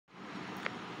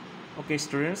Okay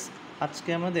students, আজকে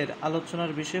আমাদের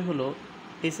আলোচনার বিষয় হলো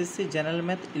এসএসসি জেনারেল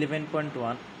ম্যাথ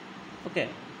 11.1। ওকে,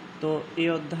 তো এই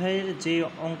অধ্যায়ের যে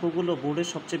অঙ্কগুলো বোর্ডে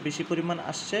সবচেয়ে বেশি পরিমাণ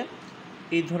আসছে,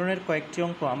 এই ধরনের কয়েকটি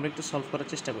অঙ্ক আমরা একটু সলভ করার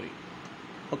চেষ্টা করি।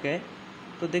 ওকে,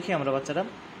 তো দেখি আমরা বাচ্চারা,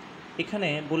 এখানে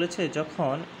বলেছে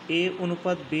যখন এ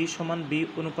অনুপাত বি সমান বি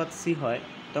অনুপাত সি হয়,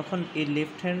 তখন এই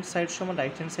লেফট হ্যান্ড সাইড সমান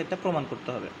রাইট হ্যান্ড সাইডটা প্রমাণ করতে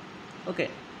হবে। ওকে,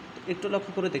 একটু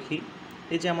লক্ষ্য করে দেখি,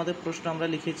 এই যে আমাদের প্রশ্ন আমরা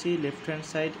লিখেছি, লেফট হ্যান্ড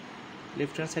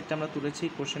সাইডটা আমরা তুলেছি,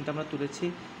 কোশ্চেনটা আমরা তুলেছি।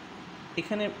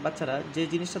 এখানে বাচ্চারা যে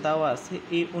জিনিসটা দেওয়া আছে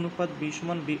এ অনুপাত বি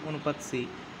সমান বি অনুপাত সি,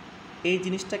 এই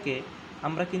জিনিসটাকে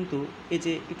আমরা কিন্তু এই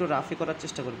যে একটু রাফে করার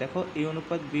চেষ্টা করি। দেখো, এ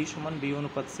অনুপাত বি সমান বি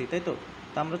অনুপাত সি, তাই তো?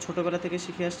 তো আমরা ছোটোবেলা থেকে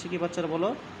শিখে আসছি কি বাচ্চারা বলো,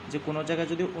 যে কোনো জায়গায়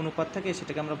যদি অনুপাত থাকে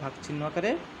সেটাকে আমরা ভাগ চিহ্ন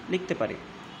আকারে লিখতে পারি।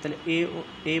 তাহলে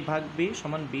এ ভাগ বি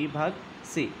সমান বি ভাগ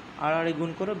সি, আর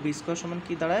গুণ করো বি স্কোয়ার সমান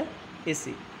কী দাঁড়ায়,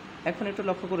 এসি। এখন একটু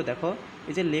লক্ষ্য করে দেখো,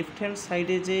 এই যে লেফট হ্যান্ড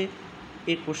সাইডে যে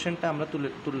এই কোশ্চেনটা আমরা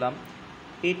তুললাম,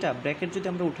 এইটা ব্র্যাকেট যদি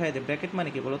আমরা উঠাই দিই, ব্র্যাকেট মানে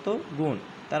কি বলো তো, গুণ।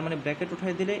 তার মানে ব্র্যাকেট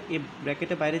উঠাই দিলে এই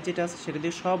ব্র্যাকেটের বাইরে যেটা আছে সেটা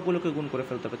দিয়ে সবগুলোকে গুণ করে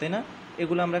ফেলতে হবে, তাই না?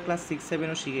 এগুলো আমরা ক্লাস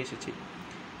 6-7ও শিখে এসেছি।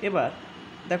 এবার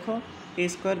দেখো, এ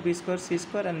square B square C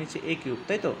square আর নিচে এ কিউব,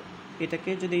 তাই তো? এটাকে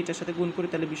যদি এটার সাথে গুণ করি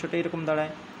তাহলে বিষয়টা এরকম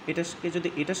দাঁড়ায়, এটাকে যদি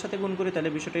এটার সাথে গুণ করি তাহলে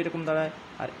বিষয়টা এরকম দাঁড়ায়,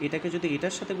 আর এটাকে যদি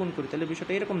এটার সাথে গুণ করি তাহলে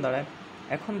বিষয়টা এরকম দাঁড়ায়।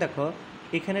 এখন দেখো,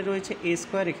 এখানে রয়েছে এ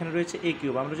স্কোয়ার, এখানে রয়েছে এ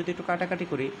কিউব, আমরা যদি একটু কাটাকাটি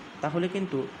করি তাহলে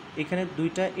কিন্তু এখানে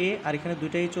দুইটা এ আর এখানে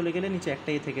দুইটা এ চলে গেলে নিচে একটা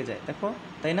এ থেকে যায়, দেখো,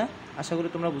 তাই না? আশা করি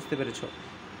তোমরা বুঝতে পেরেছো।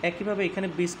 একইভাবে এখানে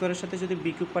বি স্কোয়ারের সাথে যদি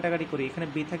বি কিউব কাটাকাটি করি, এখানে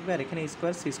বি থাকবে আর এখানে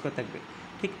স্কোয়ার সি স্কোয়ার থাকবে।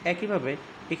 ঠিক একইভাবে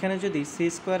এখানে যদি সি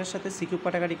স্কোয়ারের সাথে সি কিউব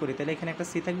কাটাকাটি করি তাহলে এখানে একটা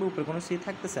সি থাকবে, উপরে কোনো সি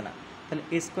থাকতেছে না, তাহলে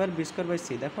এ square B square by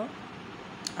C. দেখো,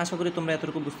 আশা করি তোমরা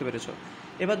এতটুকু বুঝতে পেরেছো।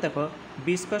 এবার দেখো,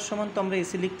 বি স্কোয়ার সমান তো আমরা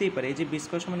এসি লিখতেই পারি, এই যে বি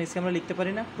স্কোয়ার সমান এসি আমরা লিখতে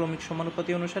পারি না ক্রমিক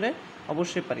সমানুপাতি অনুসারে?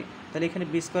 অবশ্যই পারি। তাহলে এখানে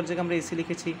বি স্কোয়ার জায়গায় আমরা এসি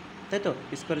লিখেছি, তাই তো?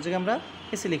 বি স্কোয়ারের জায়গায় আমরা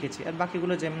এসি লিখেছি, আর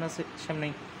বাকিগুলো যেমন আছে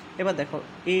সেমনই। এবার দেখো,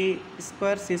 এ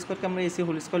স্কোয়ার সি স্কোয়ারকে আমরা এসি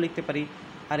হোল স্কোয়ার লিখতে পারি,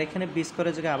 আর এখানে বি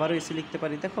স্কোয়ারের জায়গায় আবারও এসি লিখতে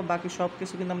পারি। দেখো, বাকি সব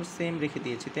কিছু কিন্তু আমরা সেম রেখে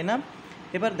দিয়েছি, তাই না?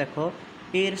 এবার দেখো,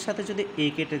 এর সাথে যদি এ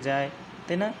কেটে যায়,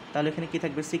 তাই না, তাহলে এখানে কী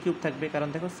থাকবে, সি কিউব থাকবে, কারণ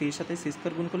দেখো সির সাথে সি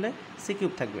স্কোয়ার গুণ করলে সি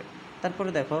কিউব থাকবে। তারপরে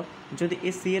দেখো, যদি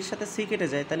এ সি এর সাথে সি কেটে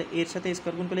যায় তাহলে এর সাথে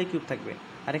স্কোয়ার গুণ করলে এ কিউব থাকবে,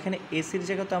 আর এখানে এসির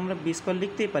জায়গায় তো আমরা বি স্কোয়ার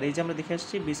লিখতেই পারি, এই যে আমরা দেখে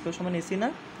আসছি বি স্কোয়ার সমান এসি না,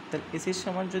 তাহলে এসির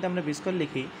সমান যদি আমরা বি স্কোয়ার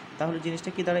লিখি তাহলে জিনিসটা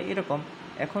কী দাঁড়ায় এরকম।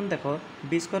 এখন দেখো,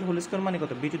 বি স্কোয়ার হোল স্কোয়ার মানে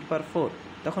কত, বি টু দি পাওয়ার 4,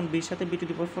 তখন বির সাথে বি টু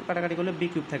দি পাওয়ার 4 কাটাকাটি করলে বি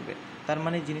কিউব থাকবে। তার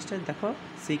মানে জিনিসটা দেখো,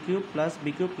 C cube plus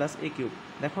B cube plus এ কিউব।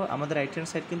 দেখো, আমাদের রাইট হ্যান্ড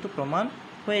সাইড কিন্তু প্রমাণ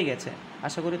হয়ে গেছে।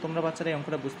 আশা করি তোমরা বাচ্চারা এই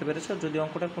অঙ্কটা বুঝতে পেরেছো। যদি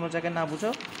অঙ্কটা কোনো জায়গায় না বুঝো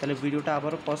তাহলে ভিডিওটা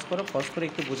আবারও পজ করে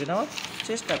একটু বুঝে নেওয়ার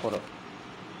চেষ্টা করো।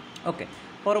 ওকে,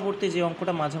 পরবর্তী যে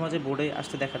অঙ্কটা মাঝে মাঝে বোর্ডে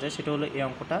আসতে দেখা যায় সেটা হলো এই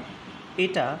অঙ্কটা।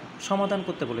 এটা সমাধান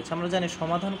করতে বলেছে। আমরা জানি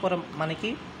সমাধান করা মানে কি,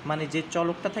 মানে যে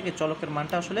চলকটা থাকে চলকের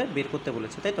মানটা আসলে বের করতে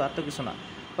বলেছে, তাই তো? আর তো কিছু না।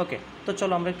 ওকে, তো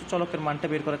চলো আমরা একটু চলকের মানটা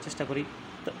বের করার চেষ্টা করি।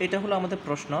 তো এটা হলো আমাদের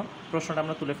প্রশ্নটা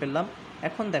আমরা তুলে ফেললাম।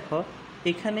 এখন দেখো,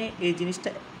 এখানে এই জিনিসটা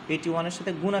 81-এর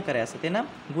সাথে গুণ আকারে আছে, তাই না?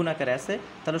 গুণ আকারে আছে,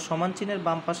 তাহলে সমান চিহ্নের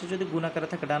বাম পাশে যদি গুণ আকারে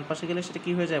থাকে, ডান পাশে গেলে সেটা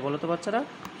কী হয়ে যায় বলো তো বাচ্চারা?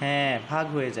 হ্যাঁ, ভাগ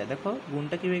হয়ে যায়। দেখো,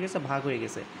 গুণটা কী হয়ে গেছে, ভাগ হয়ে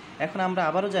গেছে। এখন আমরা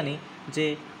আবারও জানি যে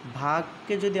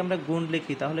ভাগকে যদি আমরা গুণ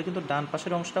লিখি তাহলে কিন্তু ডান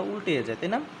পাশের অংশটা উল্টে যায়, তাই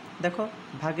না? দেখো,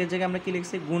 ভাগের জায়গায় আমরা কী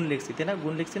লিখছি, গুণ লিখছি, তাই না?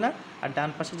 গুণ লিখছি না, আর ডান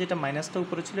পাশে যেটা মাইনাসটা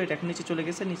উপরে ছিল এটা এখন নিচে চলে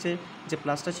গেছে, নিচে যে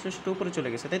প্লাসটা ছিল সেটা উপরে চলে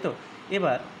গেছে, তাই তো?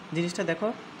 এবার জিনিসটা দেখো,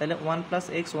 তাহলে 1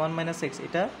 + x 1 - x,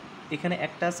 এটা এখানে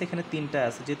একটা আছে, এখানে তিনটা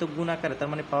আছে, যেহেতু গুণ আকারে তার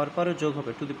মানে পাওয়ার যোগ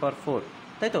হবে টু দি পাওয়ার 4,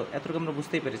 তাই তো? এতটুকু আমরা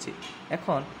বুঝতেই পেরেছি।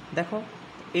 এখন দেখো,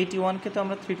 81কে তো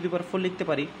আমরা 3 টু দি পাওয়ার 4 লিখতে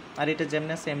পারি, আর এটা যেমন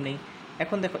আছে এমনি।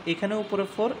 এখন দেখো, এখানেও উপরে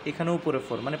 4, এখানেও উপরে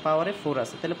 4, মানে পাওয়ারে 4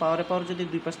 আছে, তাহলে পাওয়ার যদি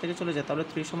দুই পাশ থেকে চলে যায় তাহলে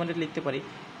 3 সমান লিখতে পারি।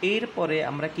 এরপরে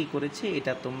আমরা কি করেছি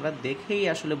এটা তোমরা দেখেই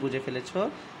আসলে বুঝে ফেলেছো,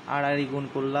 আড়াআড়ি গুণ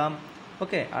করলাম।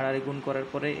 ওকে, আড়াআড়ি গুণ করার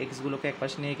পরে এক্সগুলোকে এক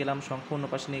পাশে নিয়ে গেলাম, সংখ্যা অন্য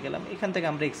পাশে নিয়ে গেলাম, এখান থেকে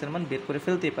আমরা এক্সের মান বের করে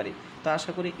ফেলতেই পারি। তো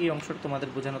আশা করি এই অংশটা তোমাদের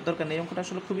বোঝানোর দরকার নেই, এই অঙ্কটা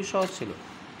আসলে খুবই সহজ ছিল,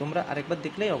 তোমরা আরেকবার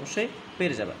দেখলেই অবশ্যই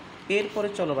পেরে যাবে। এরপরে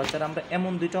চলো বাচ্চারা, আমরা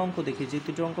এমন দুইটা অঙ্ক দেখি যে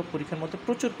দুটো অঙ্ক পরীক্ষার মধ্যে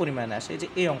প্রচুর পরিমাণে আসে। যে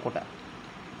এই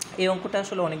অঙ্কটা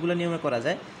আসলে অনেকগুলো নিয়মে করা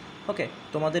যায়। ওকে,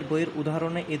 তোমাদের বইয়ের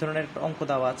উদাহরণে এই ধরনের একটা অঙ্ক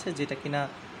দেওয়া আছে যেটা কিনা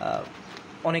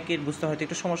অনেকের বুঝতে হয়তো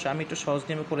একটু সমস্যা, আমি একটু সহজ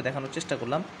নিয়মে করে দেখানোর চেষ্টা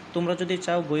করলাম। তোমরা যদি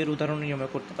চাও বইয়ের উদাহরণ নিয়মে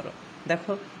করতে পারো।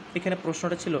 দেখো, এখানে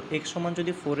প্রশ্নটা ছিল x সমান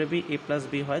যদি 4ab a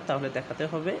 + b হয় তাহলে দেখাতে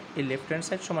হবে এই লেফট হ্যান্ড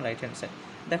সাইড সমান রাইট হ্যান্ড সাইড।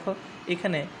 দেখো,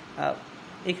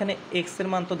 এখানে এক্সের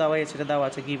মান তো দেওয়াই আছে, এটা দেওয়া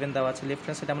আছে, গিভেন দেওয়া আছে, লেফট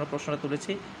হ্যান্ড সাইডে আমরা প্রশ্নটা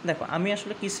তুলেছি। দেখো, আমি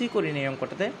আসলে কিছুই করিনি এই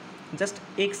অঙ্কটাতে, জাস্ট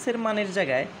এক্সের মানের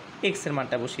জায়গায় এক্সের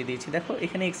মানটা বসিয়ে দিয়েছি। দেখো,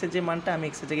 এখানে এক্সের যে মানটা, আমি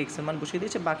এক্সের জায়গায় এক্সের মান বসিয়ে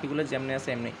দিয়েছি, বাকিগুলো যেমনি আছে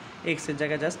এমনি। এক্সের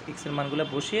জায়গায় জাস্ট এক্সের মানগুলো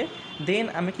বসিয়ে দেন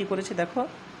আমি কি করেছি, দেখো,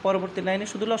 পরবর্তী লাইনে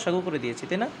শুধু লসাগু করে দিয়েছি,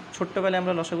 তাই না? ছোট্টবেলায়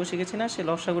আমরা লসাগু শিখেছি না, সেই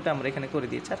লসাগুটা আমরা এখানে করে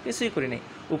দিয়েছি, আর কিছুই করি নাই।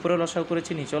 উপরেও লসাগু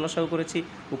করেছি, নিচেও লসাগু করেছি,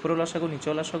 উপরেও লসাগু,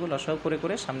 নিচেও লসাগু, লসাগু করে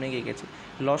করে সামনে এগিয়ে গেছি।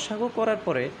 লসাগু করার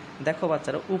পরে দেখো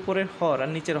বাচ্চারা, উপরের হর আর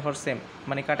নিচের হর সেম,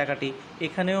 মানে কাটাকাটি।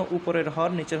 এখানেও উপরের হর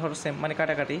নিচের হর সেম, মানে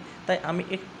কাটাকাটি। তাই আমি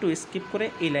একটু স্কিপ করে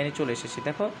এই লাইনে চলে এসেছি,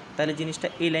 দেখো তাহলে জিনিসটা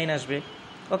এই লাইন আসবে।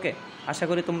 ওকে, আশা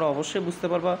করি তোমরা অবশ্যই বুঝতে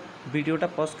পারবা। ভিডিওটা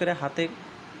পজ করে হাতে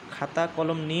খাতা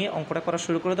কলম নিয়ে অঙ্কটা করা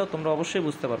শুরু করে দাও, তোমরা অবশ্যই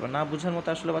বুঝতে পারবে। না বুঝার মতো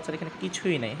আসলে বাচ্চারা এখানে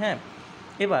কিছুই নেই। হ্যাঁ,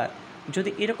 এবার যদি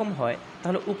এরকম হয়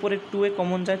তাহলে উপরে 2a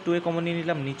কমন যায়, 2a কমন নিয়ে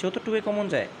নিলাম, নিচেও তো 2a কমন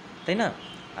যায়, তাই না?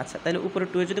 আচ্ছা, তাহলে উপরে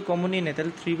 2a যদি কমন নিয়ে নেয়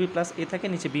তাহলে 3b প্লাস a থাকে,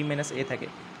 নিচে b মাইনাস a থাকে,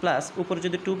 প্লাস উপরে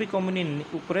যদি 2b কমন নিয়ে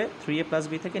উপরে 3a প্লাস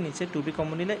b থাকে, নিচে 2b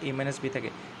কমন নিলে a মাইনাস b থাকে।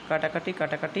 কাটাকাটি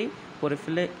কাটাকাটি করে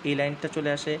ফেলে এই লাইনটা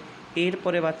চলে আসে।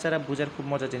 এরপরে বাচ্চারা বোঝার খুব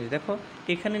মজা জিনিস, দেখো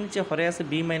এখানে নিচে হরে আছে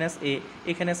b মাইনাস a,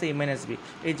 এখানে আছে a মাইনাস b।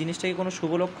 এই জিনিসটাকে কোনো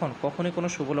শুভ লক্ষণ? কখনোই কোনো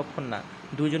শুভ লক্ষণ না।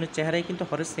 দুইজনের চেহারাই কিন্তু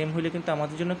হরে সেম হইলে কিন্তু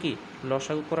আমাদের জন্য কি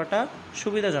লসাগু করাটা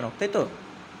সুবিধাজনক, তাই তো?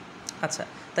 আচ্ছা,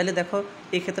 তাহলে দেখো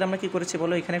এই ক্ষেত্রে আমরা কী করেছি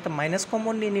বলো, এখানে একটা মাইনাস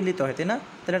কমন নিয়ে নিলে তো হয়, তাই না?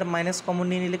 তাহলে একটা মাইনাস কমন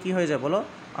নিয়ে নিলে কী হয়ে যায় বলো?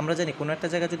 আমরা জানি কোনো একটা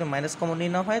জায়গায় যদি মাইনাস কমন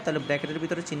নিয়ে না হয় তাহলে ব্র্যাকেটের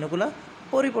ভিতরে চিহ্নগুলো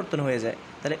পরিবর্তন হয়ে যায়।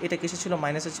 তাহলে এটা কিসে ছিল?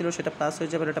 মাইনাসে ছিল, সেটা প্লাস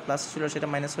হয়ে যাবে, এটা প্লাস ছিল, সেটা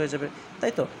মাইনাস হয়ে যাবে,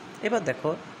 তাই তো? এবার দেখো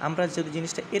আমরা যদি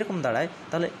জিনিসটা এরকম দাঁড়ায়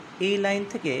তাহলে এই লাইন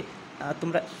থেকে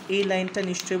তোমরা এই লাইনটা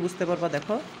নিশ্চয়ই বুঝতে পারবা।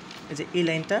 দেখো এই যে এই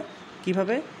লাইনটা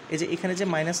কীভাবে, এই যে এখানে যে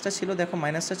মাইনাসটা ছিল, দেখো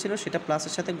মাইনাসটা ছিল সেটা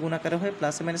প্লাসের সাথে গুণ আকারে হয়ে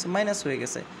প্লাসে মাইনাসে মাইনাস হয়ে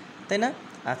গেছে, তাই না?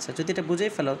 আচ্ছা, যদি এটা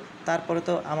বুঝেই ফেলো তারপরে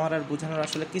তো আমার আর বোঝানোর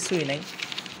আসলে কিছুই নাই।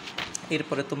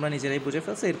 এরপরে তোমরা নিজেরাই বুঝে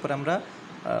ফেলছো। এরপরে আমরা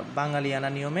বাঙালিয়ানা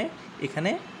নিয়মে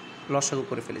এখানে লসাগু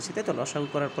করে ফেলেছি, তাই তো? লসাগু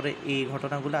করার পরে এই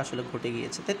ঘটনাগুলো আসলে ঘটে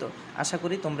গিয়েছে, তাই তো? আশা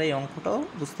করি তোমরা এই অঙ্কটাও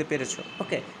বুঝতে পেরেছো।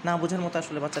 ওকে, না বোঝার মতো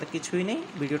আসলে বাচ্চারা কিছুই নেই।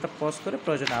 ভিডিওটা পজ করে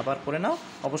প্রয়োজনে আবার করে নাও,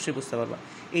 অবশ্যই বুঝতে পারবা।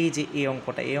 এই যে এই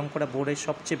অঙ্কটা বোর্ডে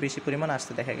সবচেয়ে বেশি পরিমাণ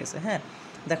আসতে দেখা গেছে। হ্যাঁ,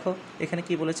 দেখো এখানে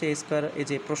কি বলেছে, এ স্কোয়ার, এই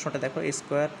যে প্রশ্নটা দেখো, এ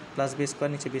স্কোয়ার প্লাস বি স্কোয়ার,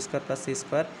 নিচে B square plus C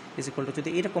square is equal to, যদি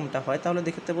এরকমটা হয় তাহলে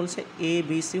দেখতে বলছে এ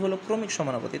বি সি হলো ক্রমিক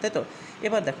সমানুপাতি, তাই তো?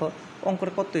 এবার দেখো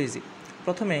অঙ্কটা কত ইজি।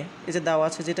 প্রথমে এই যে দেওয়া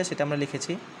আছে যেটা, সেটা আমরা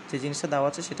লিখেছি, যে জিনিসটা দেওয়া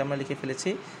আছে সেটা আমরা লিখে ফেলেছি।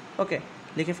 ওকে,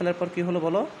 লিখে ফেলার পর কী হলো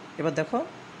বলো? এবার দেখো,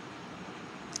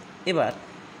 এবার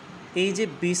এই যে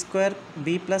B square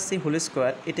B plus C whole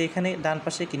square, এটা এখানে ডান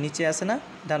পাশে কি নিচে আসে না?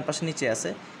 ডান পাশে নিচে আসে,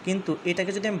 কিন্তু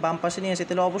এটাকে যদি আমি বাম পাশে নিয়ে আসি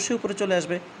তাহলে অবশ্যই উপরে চলে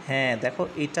আসবে। হ্যাঁ, দেখো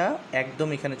এটা একদম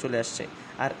এখানে চলে আসছে,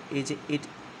 আর এই যে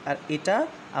আর এটা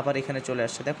আবার এখানে চলে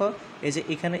আসছে। দেখো এই যে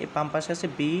এখানে বাম পাশে আছে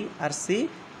বি আর সি,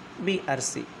 বি আর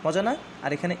সি, মজা না?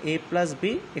 আর এখানে এ প্লাস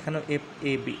বি, এখানেও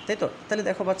এ বি, তাই তো? তাহলে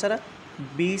দেখো বাচ্চারা,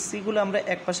 বি সিগুলো আমরা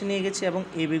এক পাশে নিয়ে গেছি এবং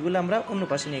এ বিগুলো আমরা অন্য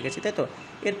পাশে নিয়ে গেছি, তাই তো?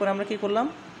 এরপর আমরা কী করলাম,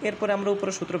 এরপরে আমরা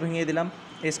উপরে সূত্র ভেঙে দিলাম,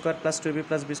 এ square plus 2b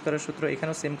plus B স্কোয়ারের সূত্র,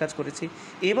 এখানেও সেম কাজ করেছি।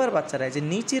 এবার বাচ্চারা যে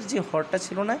নিচের যে হরটা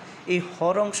ছিল না, এই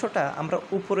হর অংশটা আমরা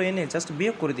উপরে এনে জাস্ট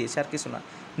বিয়োগ করে দিয়েছি, আর কিছু না।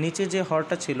 নিচে যে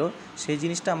হরটা ছিল সেই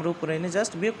জিনিসটা আমরা উপরে এনে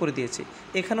জাস্ট বিয়োগ করে দিয়েছি।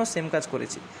 এখানেও সেম কাজ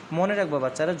করেছি। মনে রাখবো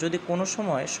বাচ্চারা, যদি কোনো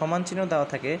সময় সমান চিহ্ন দেওয়া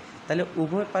থাকে তাহলে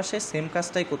উভয় পাশে সেম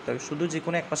কাজটাই করতে হবে, শুধু যে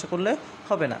কোনো এক পাশে করলে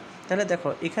হবে না। তাহলে দেখো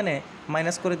এখানে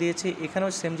মাইনাস করে দিয়েছি, এখানেও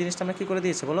সেম জিনিসটা আমরা কী করে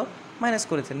দিয়েছি বলো? মাইনাস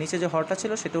করেছি। নিচে যে হরটা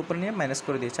ছিল সেটা উপরে নিয়ে মাইনাস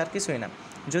করে দিয়েছি, আর কিছুই না।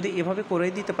 যদি এভাবে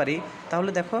করেই দিতে পারি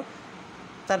তাহলে দেখো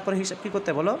তারপরে হিসাব কী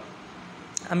করতে বলো?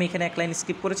 আমি এখানে এক লাইন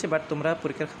স্কিপ করেছি, বাট তোমরা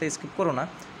পরীক্ষার খাতায় স্কিপ করো না।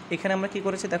 এখানে আমরা কী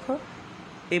করেছি দেখো,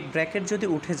 এই ব্র্যাকেট যদি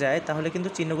উঠে যায় তাহলে কিন্তু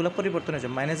চিহ্নগুলো পরিবর্তন হয়ে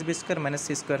যাবে, minus B square minus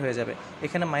C square হয়ে যাবে,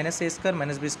 এখানে মাইনাস এ স্কোয়ার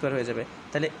মাইনাস বি স্কোয়ার হয়ে যাবে।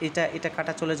 তাহলে এটা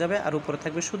কাটা চলে যাবে আর উপরে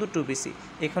থাকবে শুধু 2bc,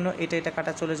 এখানেও এটা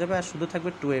কাটা চলে যাবে আর শুধু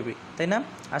থাকবে 2ab, তাই না?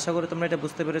 আশা করি তোমরা এটা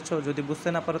বুঝতে পেরেছো। যদি বুঝতে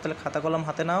না পারো তাহলে খাতা কলম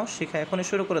হাতে নাও, শেখা এখনই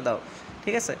শুরু করে দাও,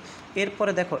 ঠিক আছে?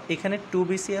 এরপরে দেখো এখানে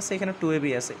 2bc আছে, এখানে 2ab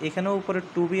আছে, এখানেও উপরে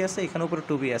 2b আছে, এখানেও উপরে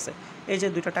 2b আছে। এই যে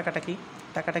দুইটা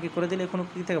টাকাটাকি করে দিলে এখানে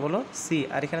কী থাকে বলো? সি,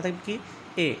 আর এখানে থাকবে কি?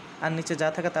 এ, আর নিচে যা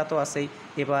থাকে তা তো আছেই।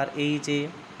 এবার এই যে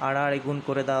আড়াআড়ি গুণ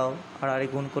করে দাও, আড়াআড়ি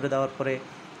গুণ করে দেওয়ার পরে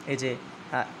এই যে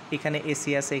এখানে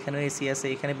এসি আছে, এখানেও এসি আছে,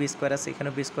 এখানে বি স্কোয়ার আছে,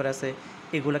 এখানেও বি স্কোয়ার আছে,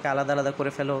 এগুলোকে আলাদা আলাদা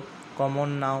করে ফেলো, কমন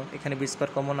নাও, এখানে বি স্কোয়ার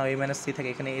কমন নাও, এ মাইনাস সি থাকে,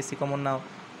 এখানে এসি কমন নাও,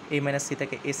 এ মাইনাস সি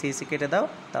থেকে এসি কেটে দাও,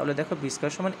 তাহলে দেখো বি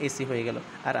স্কোয়ার সমান এসি হয়ে গেল।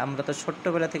 আর আমরা তো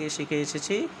ছোট্টবেলা থেকে শিখে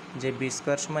এসেছি যে বি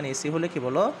স্কোয়ার সমান এসি হলে কি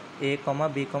বলো? এ কমা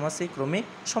বি কমা সি ক্রমিক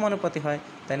সমানুপাতি হয়,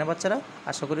 তাই না বাচ্চারা?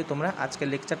 আশা করি তোমরা আজকের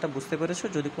লেকচারটা বুঝতে পেরেছো।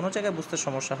 যদি কোনো জায়গায় বুঝতে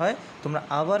সমস্যা হয় তোমরা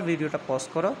আবার ভিডিওটা পজ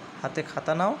করো, হাতে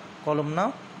খাতা নাও, কলম নাও,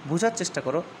 বোঝার চেষ্টা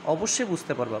করো, অবশ্যই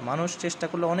বুঝতে পারবা। মানুষ চেষ্টা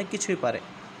করলে অনেক কিছুই পারে।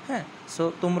 হ্যাঁ, সো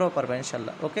তোমরাও পারবে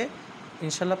ইনশাল্লাহ। ওকে,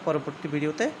 ইনশাল্লাহ পরবর্তী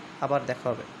ভিডিওতে আবার দেখা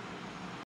হবে।